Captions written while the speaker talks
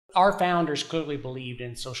Our founders clearly believed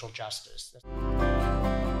in social justice.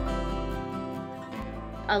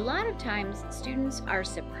 A lot of times students are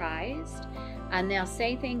surprised and they'll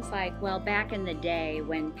say things like, well, back in the day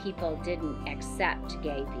when people didn't accept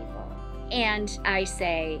gay people. And I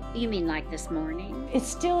say, you mean like this morning? It's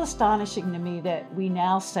still astonishing to me that we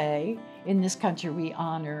now say in this country we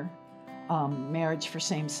honor marriage for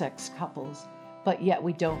same-sex couples, but yet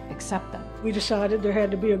we don't accept them. We decided there had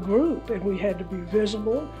to be a group and we had to be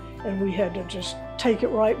visible and we had to just take it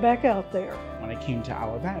right back out there. When I came to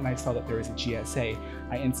Olivet and I saw that there was a GSA,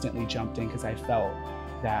 I instantly jumped in because I felt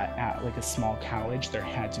that at like a small college there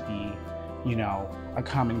had to be, you know, a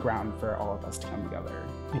common ground for all of us to come together.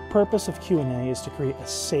 The purpose of Q&A is to create a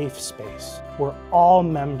safe space where all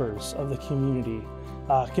members of the community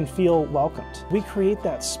can feel welcomed. We create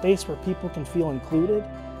that space where people can feel included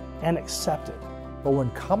and accepted. But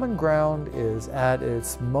when common ground is at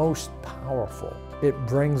its most powerful, it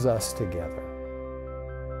brings us together.